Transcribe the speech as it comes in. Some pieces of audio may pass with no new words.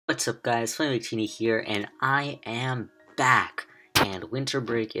What's up guys, FlamingVictini here, and I am back, and winter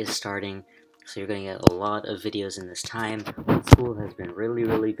break is starting, so you're going to get a lot of videos in this time. School has been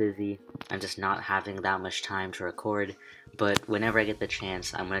really busy. I'm just not having that much time to record, but whenever I get the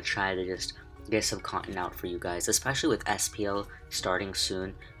chance, I'm going to try to just get some content out for you guys, especially with SPL starting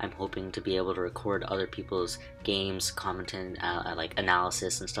soon. I'm hoping to be able to record other people's games, content, like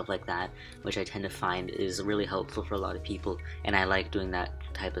analysis and stuff like that, which I tend to find is really helpful for a lot of people, and I like doing that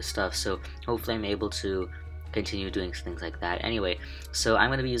type of stuff, so hopefully I'm able to continue doing things like that. Anyway, so I'm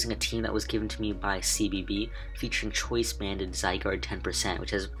going to be using a team that was given to me by CBB, featuring choice banded ZyGOD 10%,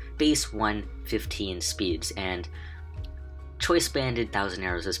 which has base 115 speeds, and choice banded 1000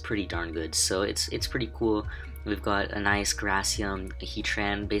 arrows is pretty darn good, so it's pretty cool. We've got a nice Gracium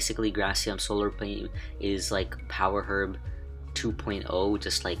Heatran. Basically Gracium Solar Beam is like Power Herb 2.0,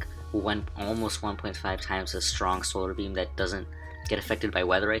 just like almost 1.5 times a strong Solar Beam that doesn't get affected by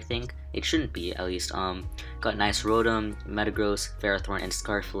weather. I think it shouldn't be, at least. Got nice Rotom, Metagross, Ferrothorn, and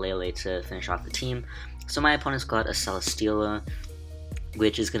Scarfalele to finish off the team. So my opponent's got a Celesteela,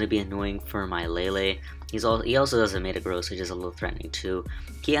 which is going to be annoying for my Lele. He also does a Metagross, which is a little threatening too.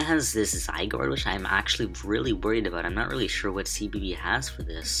 He has this ZyGOD, which I'm actually really worried about. I'm not really sure what CBB has for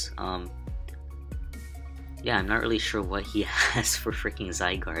this. Yeah, I'm not really sure what he has for freaking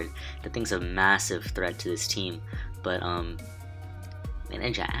ZyGOD. That thing's a massive threat to this team. But, and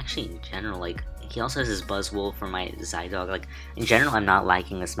actually in general, like, he also has his Buzzwole for my Zydog. Like, in general, I'm not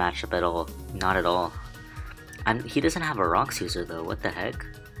liking this matchup at all. Not at all. He doesn't have a Rocks user though, what the heck?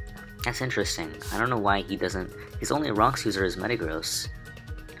 That's interesting. I don't know why he doesn't. His only Rocks user is Metagross.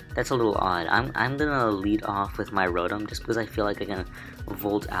 That's a little odd. I'm gonna lead off with my Rotom just because I feel like I can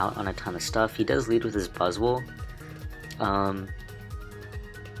Volt out on a ton of stuff. He does lead with his Buzzwole.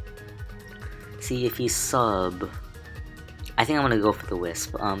 See, if he's sub, I think I'm gonna go for the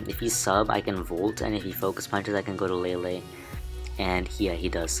Wisp. If he's sub, I can Volt, and if he Focus Punches, I can go to Lele. And yeah, he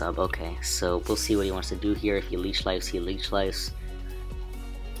does sub. Okay, so we'll see what he wants to do here. If he Leech Lives, he Leech Lives.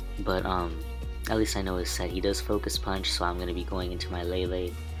 But at least I know his set. He does Focus Punch, so I'm gonna be going into my Lele.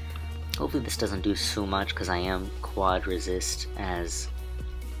 Hopefully this doesn't do so much because I am Quad Resist as.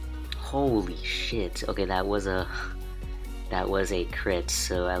 Holy shit! Okay, that was a crit.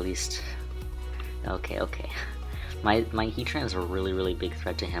 So at least, okay. My Heatran is a really big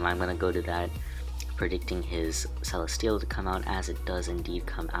threat to him. I'm gonna go to that, predicting his Celesteela to come out, as it does indeed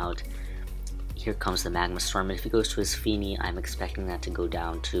come out. Here comes the Magma Storm, and if he goes to his Feeny, I'm expecting that to go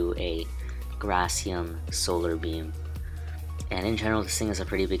down to a Gracium Solar Beam. And in general, this thing is a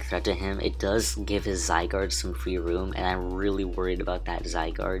pretty big threat to him. It does give his ZyGOD some free room, and I'm really worried about that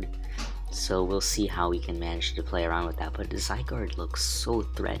ZyGOD. So we'll see how we can manage to play around with that, but the ZyGOD looks so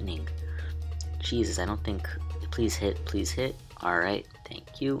threatening. Jesus, I don't think... Please hit, Alright,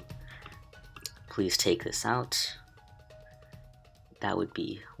 thank you. Please take this out. That would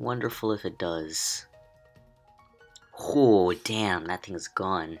be wonderful if it does. Oh, damn, that thing's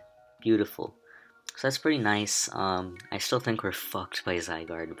gone. Beautiful. So that's pretty nice. I still think we're fucked by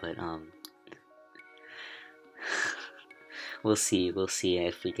ZyGOD, but, we'll see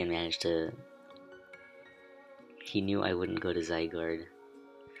if we can manage to... He knew I wouldn't go to ZyGOD.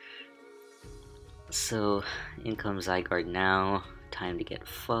 So, in comes ZyGOD now. Time to get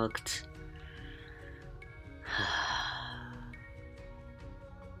fucked.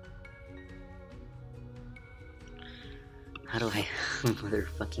 How do I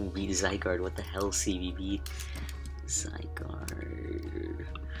motherfucking beat ZyGOD? What the hell, CBB? ZyGOD.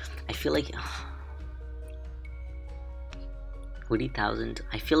 I feel like 40,000.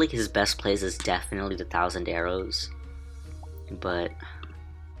 I feel like his best plays is definitely the 1000 arrows, but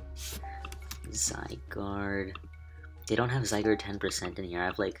ZyGOD. They don't have ZyGOD 10% in here. I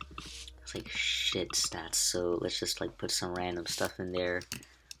have like shit stats, so let's just like put some random stuff in there.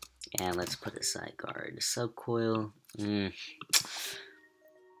 And let's put a ZyGOD Subcoil.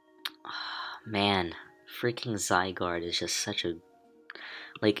 Man, freaking ZyGOD is just such a...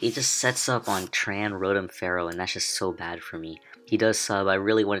 Like, it just sets up on Tran, Rotom, Pharaoh, and that's just so bad for me. He does sub. I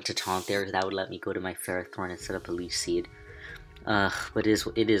really wanted to taunt there, because that would let me go to my Ferrothorn and set up a Leech Seed. But it is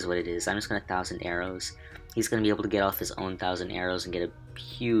what it is. I'm just gonna 1000 arrows. He's gonna be able to get off his own 1000 arrows and get a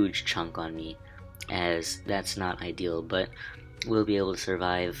huge chunk on me, as that's not ideal, but we'll be able to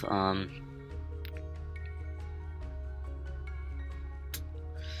survive.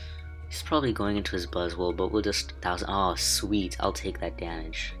 He's probably going into his Buzzwole, but we'll just 1000. Oh, sweet! I'll take that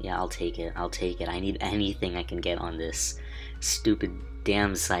damage. Yeah, I'll take it. I need anything I can get on this stupid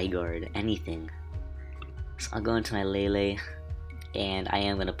damn ZyGOD. Anything. So I'll go into my Lele, and I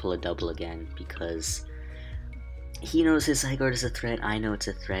am gonna pull a double again because he knows his ZyGOD is a threat, I know it's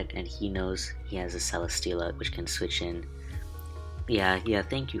a threat, and he knows he has a Celesteela, which can switch in. Yeah,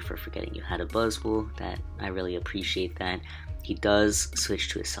 thank you for forgetting you had a Buzzwole. That I really appreciate that. He does switch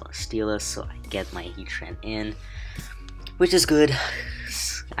to a Celesteela, so I get my Heatran in, which is good.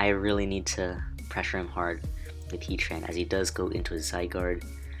 I really need to pressure him hard with Heatran, as he does go into his ZyGOD.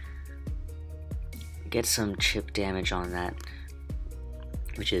 Get some chip damage on that,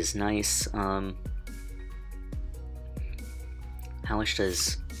 which is nice. How much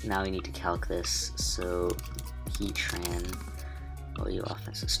does... Now we need to calc this. So, Heatran... Oh, you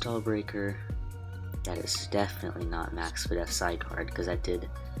offensive stall breaker. That is definitely not max with F ZyGOD, because that did...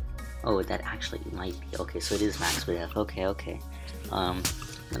 Oh, that actually might be. Okay, so it is max with F. Okay. I'm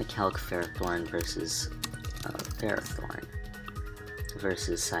gonna calc Ferrothorn versus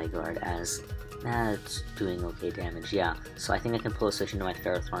ZyGOD, as that's doing okay damage. Yeah, so I think I can pull a switch into my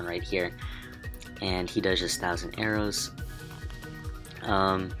Ferrothorn right here, and he does just 1,000 arrows.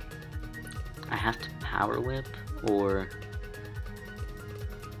 I have to Power Whip, or...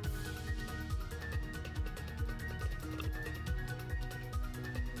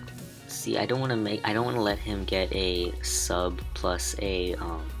 See, I don't want to let him get a sub plus a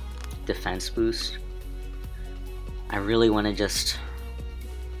defense boost. I really want to just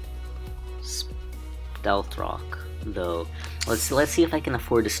Stealth Rock, though. Let's see if I can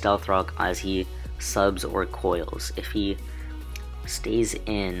afford to Stealth Rock as he subs or coils. If he stays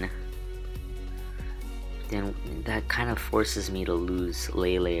in, then that kind of forces me to lose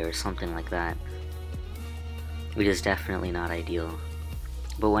Lele or something like that, which is definitely not ideal.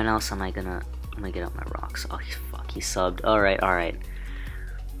 But when else am I gonna get up my rocks? Oh fuck, he subbed. Alright.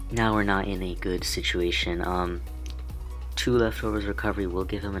 Now we're not in a good situation. 2 leftovers recovery will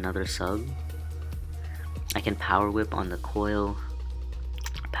give him another sub. I can Power Whip on the coil.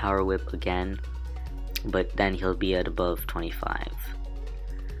 Power Whip again. But then he'll be at above 25.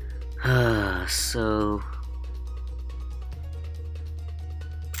 So...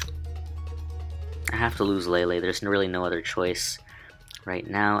 I have to lose Lele. There's really no other choice right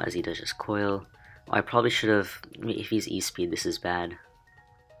now, as he does just coil. Oh, I probably should have... If he's E-Speed, this is bad.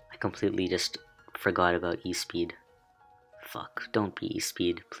 I completely just forgot about E-Speed. Fuck, don't be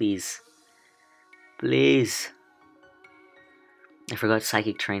E-Speed, please. Please. I forgot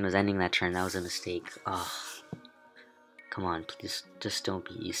Psychic Terrain was ending that turn. That was a mistake. Oh. Come on, please, just don't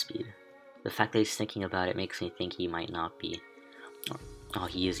be E-Speed. The fact that he's thinking about it makes me think he might not be. Oh,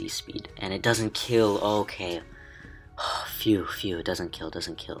 he is E-Speed. And it doesn't kill. Okay. Phew, it doesn't kill.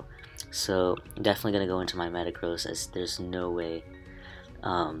 So, I'm definitely gonna go into my Metagross, as there's no way.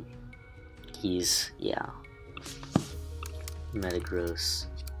 Yeah. Metagross.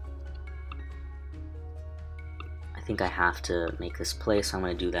 I think I have to make this play, so I'm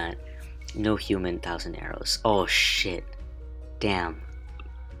gonna do that. No human, 1,000 arrows. Oh shit. Damn.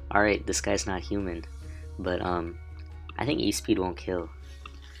 Alright, this guy's not human. But, I think E-Speed won't kill.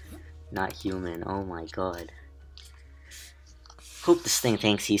 Not human, oh my god. Hope this thing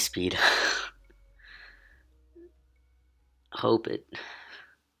thanks E-Speed. Hope it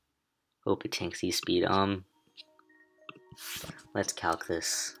tanks E-Speed. Let's calc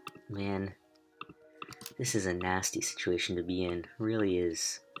this. Man, this is a nasty situation to be in. Really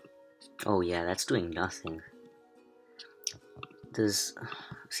is. Oh yeah, that's doing nothing.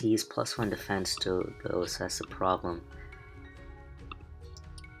 See, he's +1 defense to though, so that's a problem.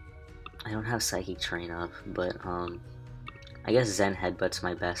 I don't have Psychic Terrain up, but I guess Zen Headbutt's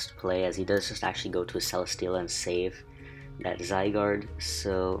my best play, as he does just actually go to a Celesteela and save that ZyGOD,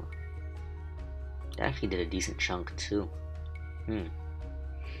 so that actually did a decent chunk too.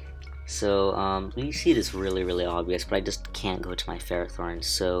 So, you see it is really obvious, but I just can't go to my Ferrothorn,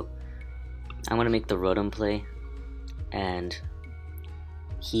 so I'm gonna make the Rotom play, and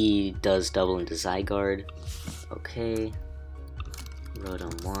he does double into ZyGOD. Okay,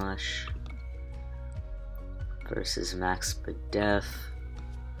 Rotom Wash versus Max Def.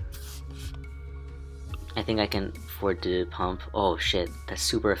 I think I can afford to pump. Oh shit, that's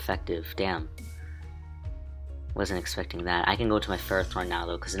super effective. Damn. Wasn't expecting that. I can go to my Ferrothorn now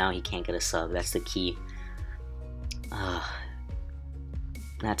though, because now he can't get a sub. That's the key.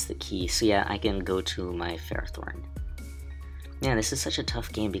 That's the key. So yeah, I can go to my Ferrothorn. Man, this is such a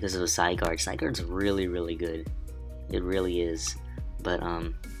tough game because of ZyGOD. ZyGOD's really good. It really is. But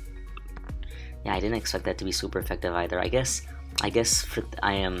yeah, I didn't expect that to be super effective either. I guess like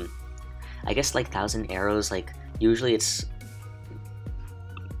 1,000 arrows, like usually it's...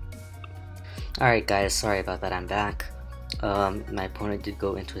 Alright guys, sorry about that, I'm back. My opponent did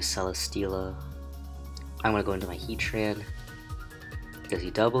go into his Celesteela. I'm gonna go into my Heatran. Does he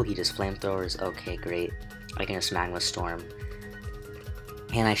double? He just flamethrowers. Okay, great. I can just Magma Storm.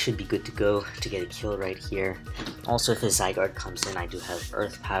 And I should be good to go to get a kill right here. Also, if his ZyGOD comes in, I do have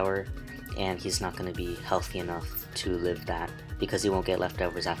Earth Power, and he's not going to be healthy enough to live that, because he won't get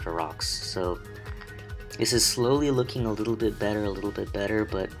leftovers after rocks. So this is slowly looking a little bit better,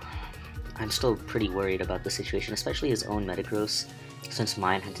 but I'm still pretty worried about the situation, especially his own Metagross, since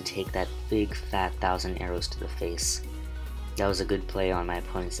mine had to take that big fat 1,000 arrows to the face. That was a good play on my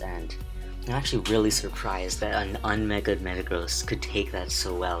opponent's end. I'm actually really surprised that an unmegaed Metagross could take that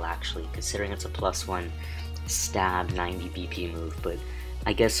so well, actually, considering it's a +1 stab 90 BP move, but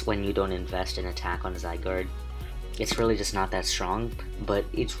I guess when you don't invest in attack on ZyGOD, it's really just not that strong, but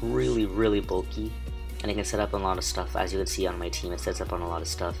it's really bulky, and it can set up on a lot of stuff. As you can see on my team, it sets up on a lot of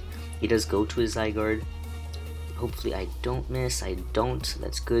stuff. He does go to his ZyGOD. Hopefully I don't miss. I don't.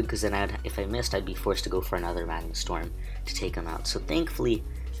 That's good, because then if I missed, I'd be forced to go for another Magma Storm to take him out. So thankfully,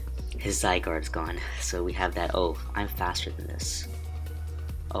 his ZyGOD's gone. So we have that. Oh, I'm faster than this.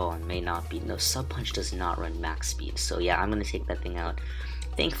 Oh, it may not be. No, Sub Punch does not run max speed. So yeah, I'm going to take that thing out.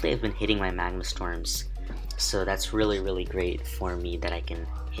 Thankfully, I've been hitting my Magma Storms. So that's really great for me that I can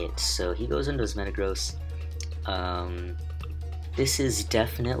hit. So he goes into his Metagross. This is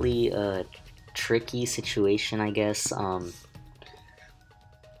definitely a tricky situation, I guess.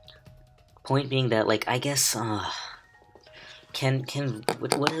 Point being that, like, I guess, what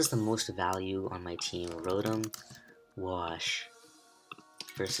has the most value on my team? Rotom, Wash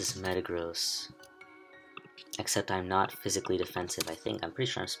versus Metagross. Except I'm not physically defensive, I think. I'm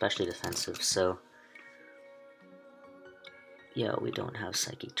pretty sure I'm specially defensive, so yeah, we don't have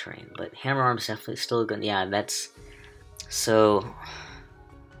Psychic Terrain, but Hammer Arm's definitely still good. Yeah, that's... So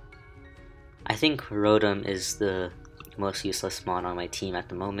I think Rotom is the most useless mon on my team at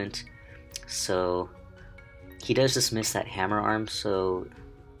the moment. So he does just miss that Hammer Arm, so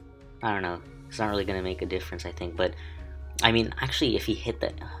I don't know. It's not really going to make a difference, I think. But, I mean, actually, if he hit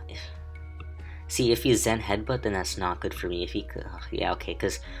that... See, if he's Zen Headbutt, then that's not good for me. If he could... yeah, okay,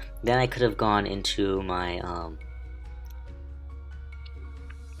 because then I could have gone into my...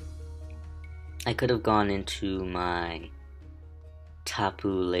 I could have gone into my Tapu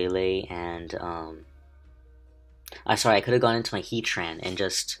Lele and, sorry, I could have gone into my Heatran and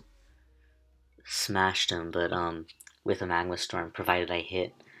just smashed him, but, with a Magma Storm, provided I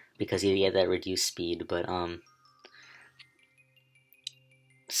hit, because he had that reduced speed, but,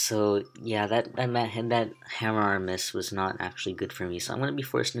 so, yeah, that Hammer Arm miss was not actually good for me, so I'm going to be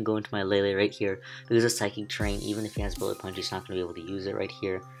forced to go into my Lele right here, because a Psychic Terrain, even if he has Bullet Punch, he's not going to be able to use it right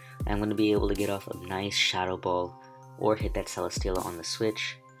here. I'm going to be able to get off a nice Shadow Ball or hit that Celesteela on the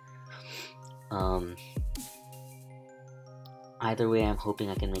switch. Either way, I'm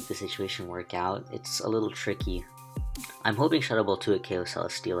hoping I can make the situation work out. It's a little tricky. I'm hoping Shadow Ball 2 at KO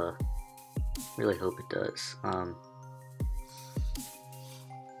Celesteela. Really hope it does.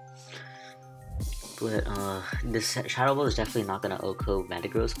 But this Shadow Ball is definitely not going to OHKO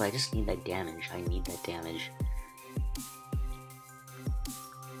Metagross, but I just need that damage. I need that damage.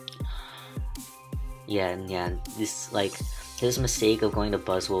 Yeah, this, like, his mistake of going to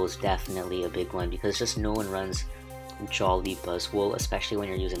Buzzwole is definitely a big one, because just no one runs Jolly Buzzwole, especially when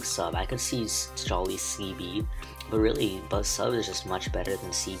you're using Sub. I could see Jolly CB, but really, Buzz Sub is just much better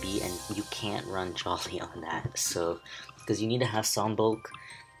than CB, and you can't run Jolly on that, so, because you need to have Sound Bulk,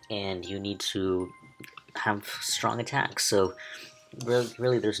 and you need to have strong attacks, so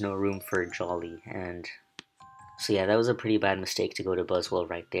really there's no room for Jolly, and so yeah, that was a pretty bad mistake to go to Buzzwole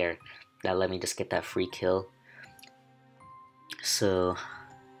right there. That let me just get that free kill. So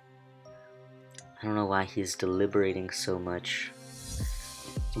I don't know why he's deliberating so much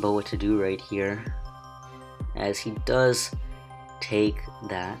about what to do right here, as he does take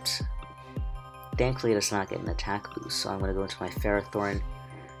that. Thankfully, it does not get an attack boost, so I'm going to go into my Ferrothorn.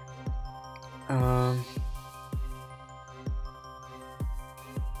 I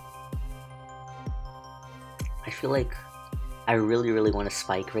feel like I really want to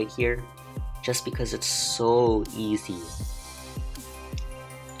Spike right here, just because it's so easy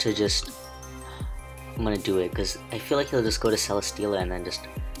to just... I'm going to do it, because I feel like he'll just go to Celesteela and then just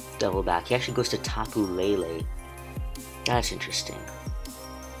double back. He actually goes to Tapu Lele. That's interesting.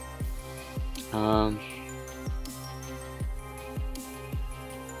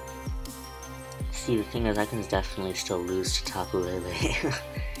 See, the thing is, I can definitely still lose to Tapu Lele.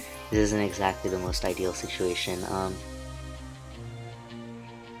 This isn't exactly the most ideal situation.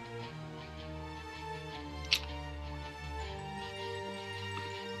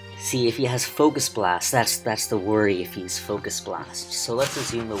 See, if he has Focus Blast, that's the worry if he's Focus Blast. So let's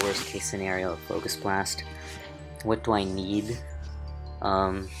assume the worst case scenario of Focus Blast. What do I need?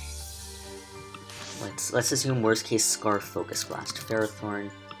 Let's assume worst case Scarf Focus Blast.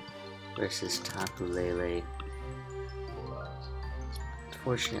 Ferrothorn versus Tapu Lele.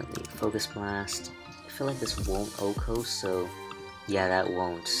 Unfortunately, Focus Blast. I feel like this won't Oko, so yeah, that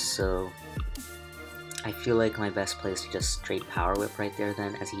won't. So I feel like my best play is to just straight Power Whip right there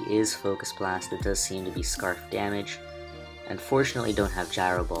then, as he is Focus Blast. It does seem to be Scarf damage. Unfortunately, don't have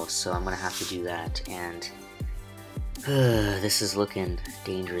Gyro Ball, so I'm gonna have to do that, and this is looking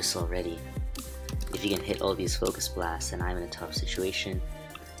dangerous already. If you can hit all these Focus Blasts, then I'm in a tough situation.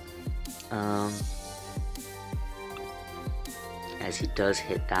 As he does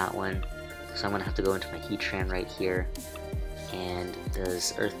hit that one, so I'm gonna have to go into my Heatran right here. And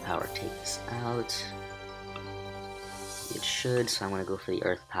does Earth Power take this out? It should, so I'm gonna go for the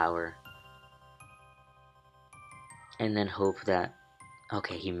Earth Power. And then hope that...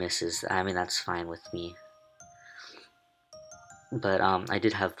 Okay, he misses. I mean, that's fine with me. But, I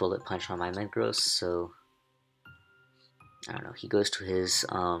did have Bullet Punch on my Metagross, so... I don't know, he goes to his,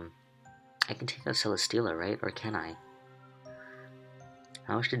 I can take out Celesteela, right? Or can I?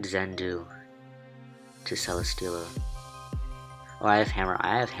 How much did Zen do to Celesteela? Oh, I have Hammer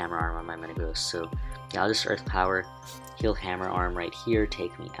Arm on my Metagross, so... Yeah, I'll just Earth Power, he'll Hammer Arm right here,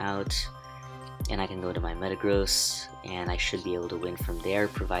 take me out. And I can go to my Metagross, and I should be able to win from there,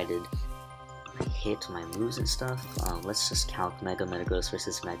 provided I hit my moves and stuff. Let's just calc Mega Metagross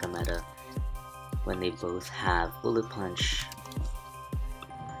versus Mega Meta when they both have Bullet Punch.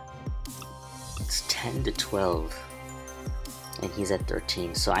 It's 10 to 12, and he's at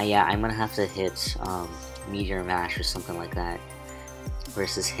 13. So yeah, I'm gonna have to hit Meteor Mash or something like that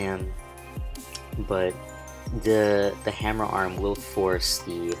versus him. But the Hammer Arm will force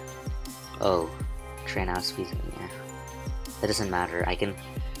the... Oh, Train Outspeed, yeah. That doesn't matter. I can...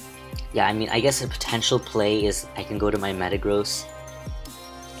 Yeah, I mean, I guess a potential play is I can go to my Metagross,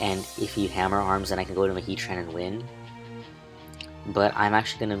 and if he Hammer Arms, then I can go to my Heatran and win. But I'm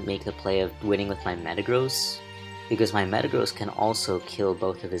actually going to make the play of winning with my Metagross, because my Metagross can also kill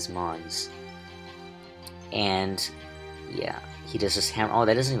both of his Mons. And, yeah, he does just Hammer... Oh,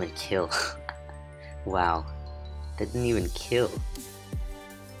 that doesn't even kill. Wow. That didn't even kill.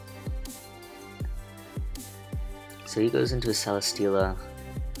 So he goes into a Celesteela.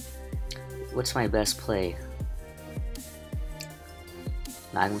 What's my best play?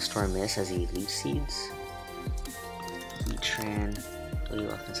 Magmastorm miss as he Leech Seeds. Heatran. W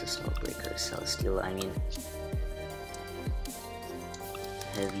offensive Snowbreaker. Celesteela. I mean,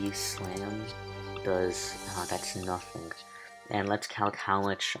 Heavy Slam does. Oh, that's nothing. And let's calc how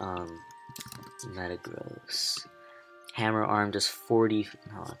much Metagross. Hammer Arm does 40.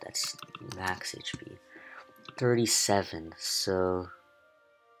 Oh, that's max HP. 37, so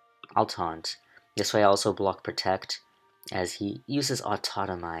I'll taunt. This way I also block Protect, as he uses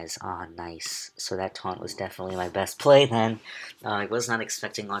Autotomize. Ah, nice. So that taunt was definitely my best play then. I was not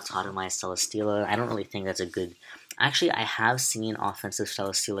expecting Autotomize Celesteela. I don't really think that's a good... Actually, I have seen offensive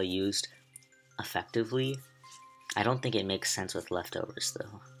Celesteela used effectively. I don't think it makes sense with leftovers,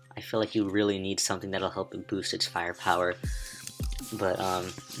 though. I feel like you really need something that'll help it boost its firepower. But,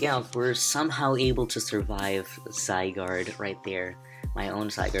 yeah, we're somehow able to survive ZyGOD right there. My own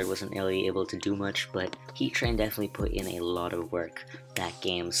ZyGOD wasn't really able to do much, but Heatran definitely put in a lot of work that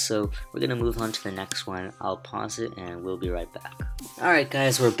game. So, we're gonna move on to the next one. I'll pause it, and we'll be right back. Alright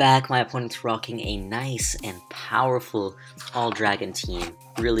guys, we're back. My opponent's rocking a nice and powerful all-dragon team.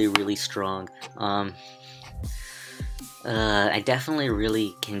 Really, really strong. I definitely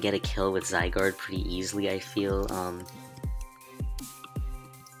really can get a kill with ZyGOD pretty easily, I feel.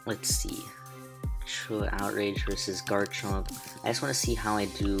 Let's see. Outrage versus Garchomp. I just want to see how I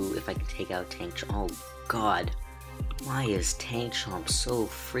do if I can take out Tank Chomp. Oh god. Why is Tank Chomp so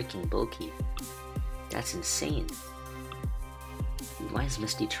freaking bulky? That's insane. Why is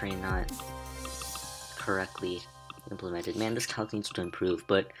Misty Train not correctly implemented? Man, this calc needs to improve,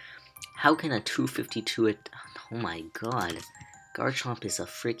 but how can a 252 oh my god. Garchomp is a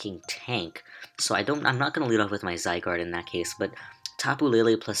freaking tank. So I'm not gonna lead off with my ZyGOD in that case, but Tapu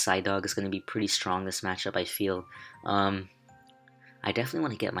Lele plus Zydog is going to be pretty strong this matchup, I feel. I definitely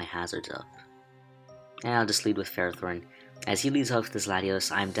want to get my hazards up. And I'll just lead with Ferrothorn. As he leads off with his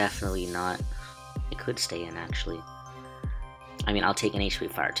Latios, I'm definitely not... I could stay in, actually. I mean, I'll take an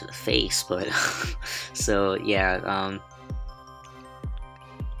HP Fire to the face, but... So, yeah,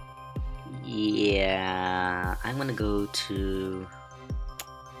 yeah... I'm going to go to...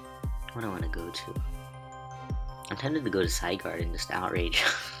 What do I want to go to? I'm tempted to go to ZyGOD and just Outrage,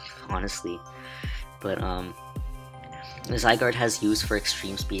 honestly. But, the ZyGOD has use for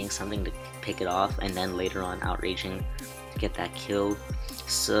Extreme Speeding something to pick it off, and then later on Outraging to get that kill.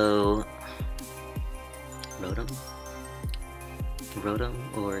 So, Rotom?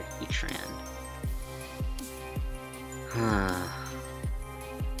 Rotom or Heatran? I'm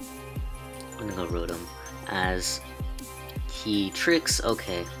gonna go Rotom, as he tricks.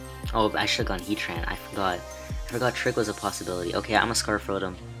 Okay. Oh, I should've gone Heatran. I forgot Trick was a possibility. Okay, I'm a Scarf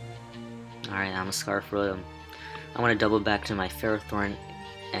Rotom. Alright, I'm a Scarf Rotom. I want to double back to my Ferrothorn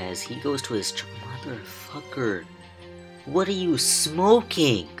as he goes to his motherfucker. What are you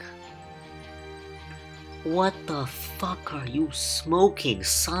smoking? What the fuck are you smoking,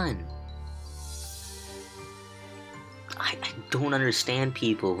 son? I don't understand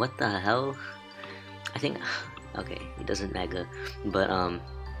people. What the hell? I think... Okay, he doesn't Mega. But, I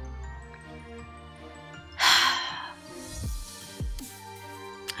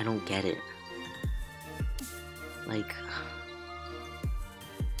don't get it. Like...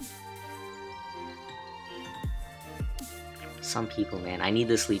 Some people, man. I need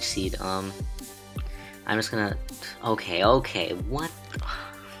this Leech Seed. I'm just gonna... Okay, what?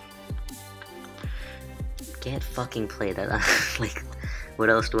 Get fucking played. Like, what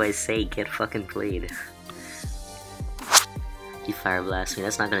else do I say? Get fucking played. He Fire Blasts me.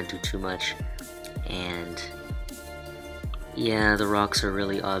 That's not gonna do too much. And... yeah, the rocks are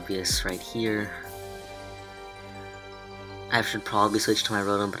really obvious right here. I should probably switch to my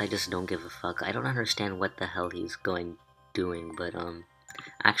Rotom, but I just don't give a fuck. I don't understand what the hell he's doing, but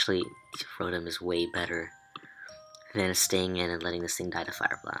actually, Rotom is way better than staying in and letting this thing die to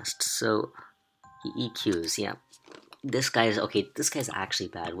Fire Blast. So, he EQs, yeah. This guy's actually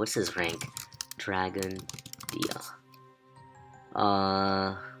bad. What's his rank? Dragon, Dia.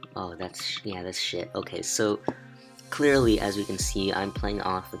 Oh, that's shit. Okay, so, clearly, as we can see, I'm playing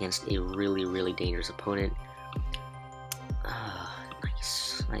off against a really, really dangerous opponent.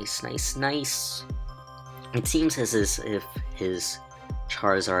 Nice. It seems as if his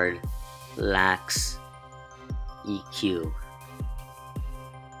Charizard lacks EQ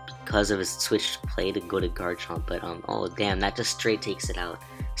because of his switched play to go to Garchomp, but oh damn, that just straight takes it out.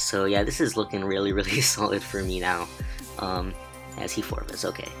 So yeah, this is looking really, really solid for me now. As he forfeits.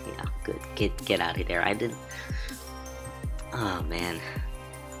 Okay, yeah, good. Get out of there. Oh man,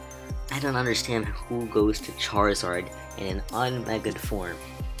 I don't understand who goes to Charizard in an unmegaed form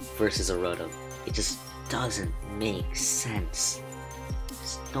versus a Rotom. It just doesn't make sense.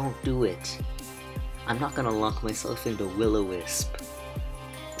 Just don't do it. I'm not gonna lock myself into Will-O-Wisp.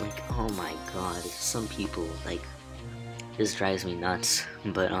 Like, oh my god, some people, like, this drives me nuts.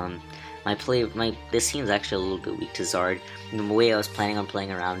 But, this seems actually a little bit weak to Zard. The way I was planning on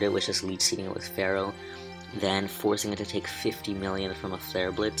playing around it was just Leech Seeding it with Pharaoh, then forcing it to take 50 million from a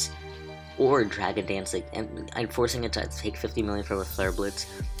Flare Blitz, or Dragon Dance, like, and I'm forcing it to take 50 million from a Flare Blitz,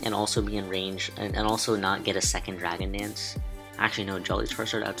 and also be in range, and also not get a second Dragon Dance. Actually, no, Jolly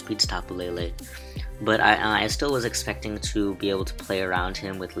Charizard outspeeds Tapu Lele. But I still was expecting to be able to play around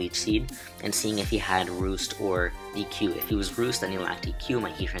him with Leech Seed, and seeing if he had Roost or EQ. If he was Roost, then he lacked EQ,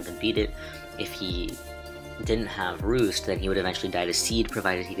 my Heatran could beat it. If he didn't have Roost, then he would eventually die to Seed,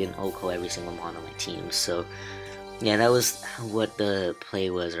 provided he didn't OHKO every single mon on my team. So, yeah, that was what the play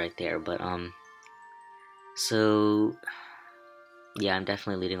was right there. But, so, yeah, I'm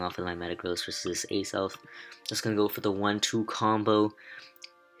definitely leading off with my Metagross versus Ace Elf. Just gonna go for the 1-2 combo.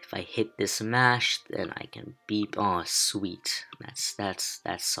 If I hit this smash, then I can beat. Oh, sweet. That's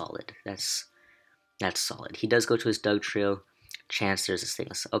solid. That's solid. He does go to his Doug Trio. Chance there's this thing.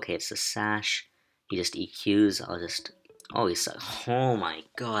 Okay, it's a Sash. He just EQs. I'll just. Oh, he's. Oh my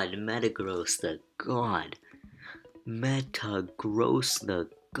god. Metagross the god. Metagross the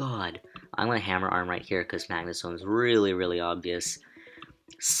god. I'm gonna Hammer Arm right here because Magnezone's really, really obvious.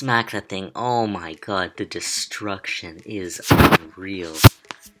 Smack that thing. Oh my god. The destruction is unreal.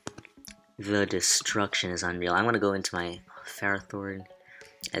 The destruction is unreal. I'm gonna go into my Ferrothorn,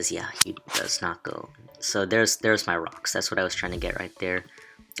 as yeah, he does not go. So there's my rocks. That's what I was trying to get right there.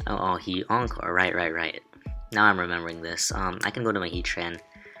 Oh, he Encore. Right. Now I'm remembering this. I can go to my Heatran,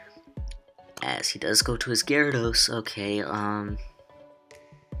 as he does go to his Gyarados. Okay.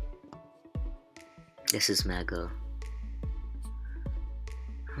 This is Mega.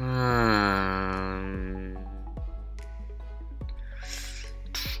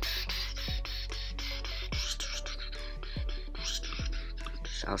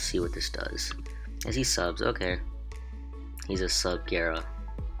 I'll see what this does. As he subs, okay. He's a sub Gyara.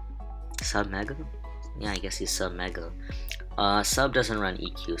 Sub Mega? Yeah, I guess he's sub Mega. Sub doesn't run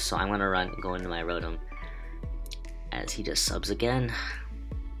EQ, so I'm gonna go into my Rotom. As he just subs again.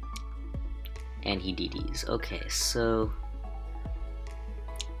 And he DDs. Okay, so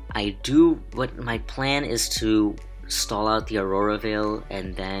what my plan is to stall out the Aurora Veil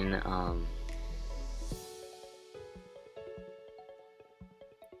and then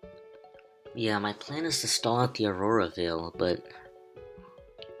Yeah, my plan is to stall out the Aurora Veil, but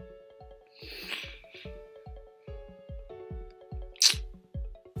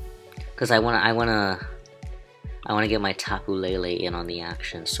because I wanna get my Tapu Lele in on the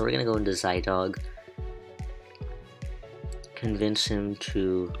action. So we're gonna go into Zydog, convince him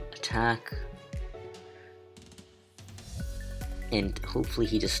to attack, and hopefully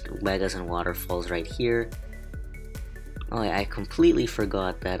he just Megas and Waterfalls right here. Oh, I completely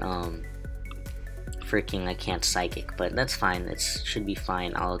forgot that freaking I can't Psychic, but that's fine. It should be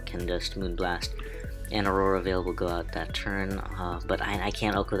fine. I can just Moonblast, and Aurora Veil will go out that turn. But I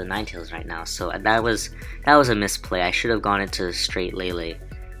can't Oko the Ninetales right now, so that was a misplay. I should have gone into straight Lele.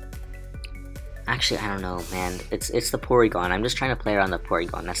 Actually, I don't know, man. It's the Porygon. I'm just trying to play around the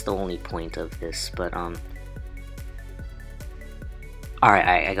Porygon. That's the only point of this. But alright,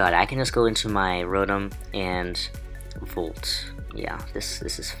 I got it. I can just go into my Rotom and Volt. Yeah, this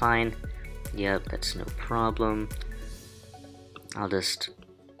is fine. Yep, that's no problem. I'll just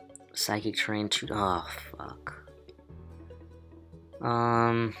Psychic Terrain to... oh, fuck.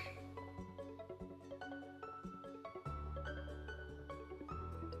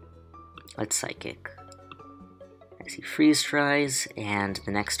 Let's Psychic. As he Freeze Dries, and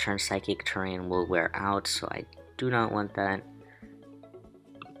the next turn Psychic Terrain will wear out, so I do not want that.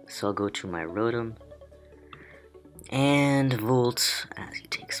 So I'll go to my Rotom. And Volt, as he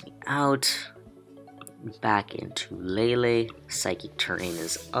takes me out, back into Lele. Psychic Terrain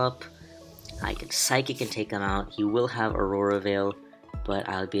is up. I can Psychic and take him out. He will have Aurora Veil, but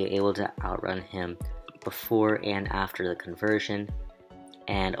I'll be able to outrun him before and after the conversion.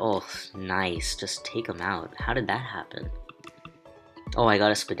 And oh, nice, just take him out. How did that happen? Oh, I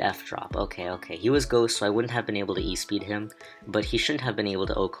got a Spadef drop. Okay. He was Ghost, so I wouldn't have been able to E-Speed him, but he shouldn't have been able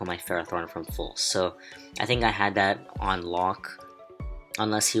to Oko my Ferrothorn from full. So I think I had that on lock,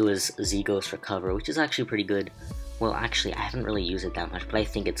 unless he was Z-Ghost Recover, which is actually pretty good. Well, actually, I haven't really used it that much, but I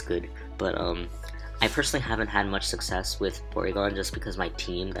think it's good. But I personally haven't had much success with Porygon just because my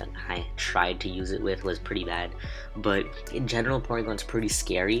team that I tried to use it with was pretty bad. But in general, Porygon's pretty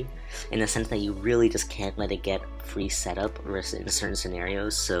scary in the sense that you really just can't let it get free setup in certain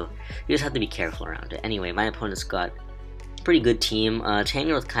scenarios, so you just have to be careful around it. Anyway, my opponent's got a pretty good team.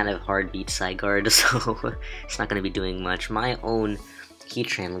 Tangrowth kind of hard beat ZyGOD, so it's not going to be doing much. My own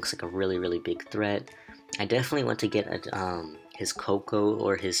Heatran looks like a really big threat. I definitely want to get his Koko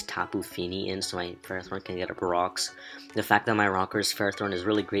or his Tapu Fini in so my Ferrothorn can get up rocks. The fact that my Rocker's Ferrothorn is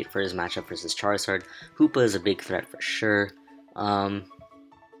really great for his matchup versus Charizard. Hoopa is a big threat for sure. I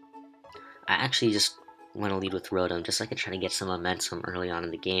actually just want to lead with Rotom just so I can try to get some momentum early on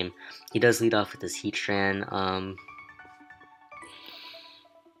in the game. He does lead off with his Heatran.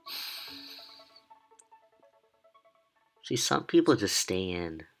 See, some people just stay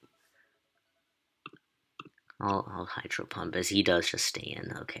in. I'll Hydro Pump as he does just stay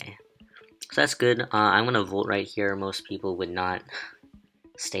in. Okay, so that's good. I'm gonna Volt right here. Most people would not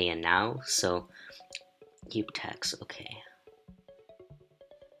stay in now, so keep Tex. Okay,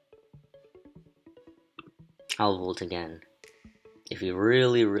 I'll Volt again. If you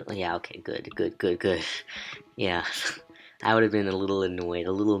really, yeah, okay, good. Yeah, I would have been a little annoyed,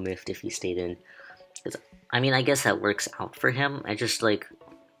 a little miffed if he stayed in. I mean, I guess that works out for him. I just like.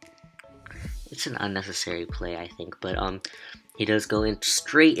 It's an unnecessary play, I think, but he does go in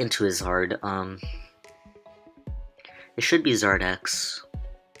straight into his Zard. It should be Zard X,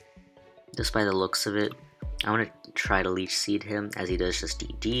 just by the looks of it. I want to try to Leech Seed him, as he does just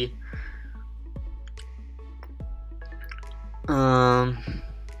DD. I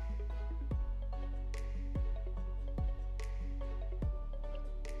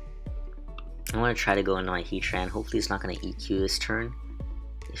want to try to go into my Heatran. Hopefully he's not going to EQ this turn.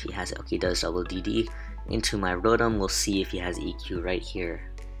 If he has it, okay, he does double DD. Into my Rotom, we'll see if he has EQ right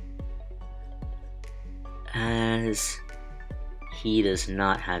here. As he does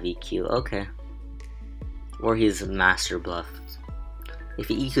not have EQ, okay. Or he's Master Bluff. If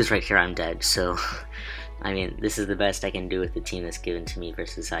he EQs right here, I'm dead, so... I mean, this is the best I can do with the team that's given to me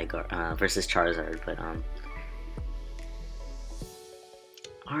versus versus Charizard, but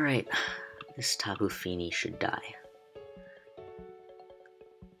alright, this Tapu Fini should die.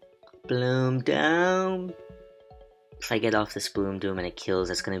 Bloom Down. If I get off this Bloom Doom and it kills,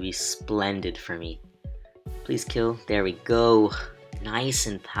 that's gonna be splendid for me. Please kill. There we go. Nice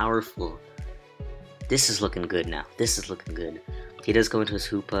and powerful. This is looking good now. This is looking good. He does go into his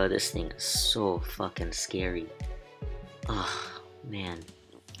Hoopa. This thing is so fucking scary. Oh, man.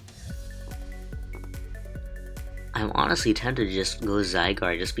 I'm honestly tempted to just go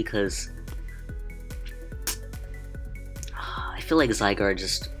ZyGOD just because... I feel like ZyGOD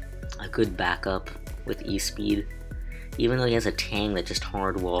just... a good backup with E-Speed. Even though he has a Tang that just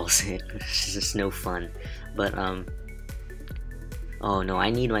hard walls it, it's just no fun. But, oh no, I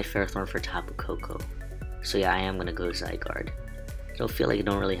need my Ferrothorn for Tapu Koko. So yeah, I am gonna go ZyGOD. I don't feel like I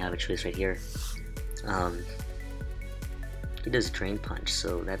don't really have a choice right here. He does Drain Punch,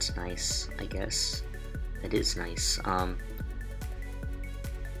 so that's nice, I guess. That is nice.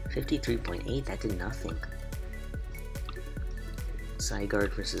 53.8, that did nothing.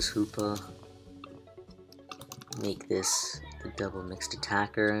 ZyGOD versus Hoopa. Make this the double mixed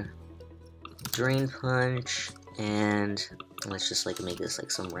attacker. Drain Punch, and let's just like make this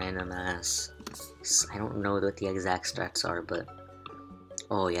like some random ass. I don't know what the exact stats are, but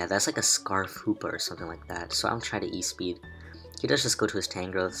oh yeah, that's like a Scarf Hoopa or something like that. So I'll try to E-Speed. He does just go to his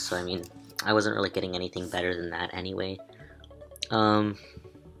Tangrowth, so I mean, I wasn't really getting anything better than that anyway.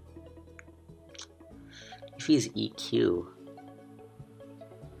 If he's EQ,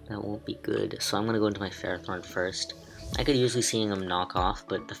 that won't be good. So I'm gonna go into my Ferrothorn first. I could usually see him knock off,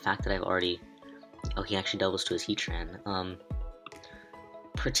 but the fact that I've already... Oh, he actually doubles to his Heatran.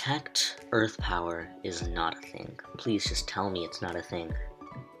 Protect Earth Power is not a thing. Please just tell me it's not a thing.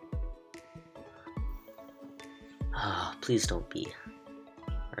 Oh, please don't be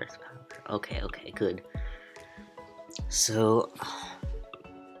Earth Power. Okay, okay, good. So...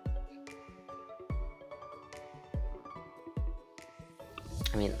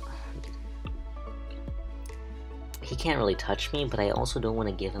 I mean... He can't really touch me, but I also don't want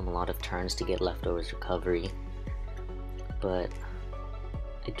to give him a lot of turns to get Leftovers Recovery. But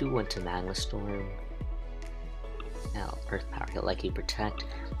I do want to Magma Storm. Now, Earth Power, he'll likely Protect.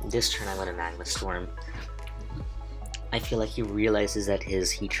 This turn I'm going to Magma Storm. I feel like he realizes that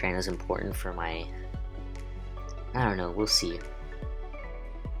his Heatran is important for my... I don't know, we'll see.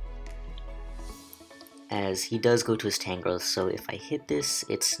 As he does go to his Tangrowth, so if I hit this,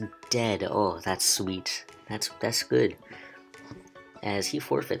 it's dead. Oh, that's sweet. That's good. As he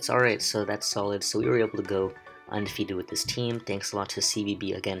forfeits. Alright, so that's solid. So we were able to go undefeated with this team. Thanks a lot to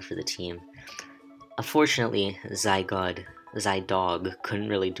CVB again for the team. Unfortunately, Zydog couldn't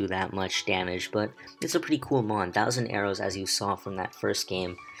really do that much damage, but it's a pretty cool mon. 1,000 arrows, as you saw from that first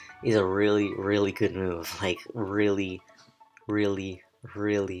game, is a really, really good move. Like, really, really,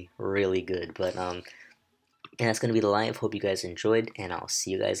 really, really good. But, and that's going to be the live. Hope you guys enjoyed, and I'll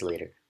see you guys later.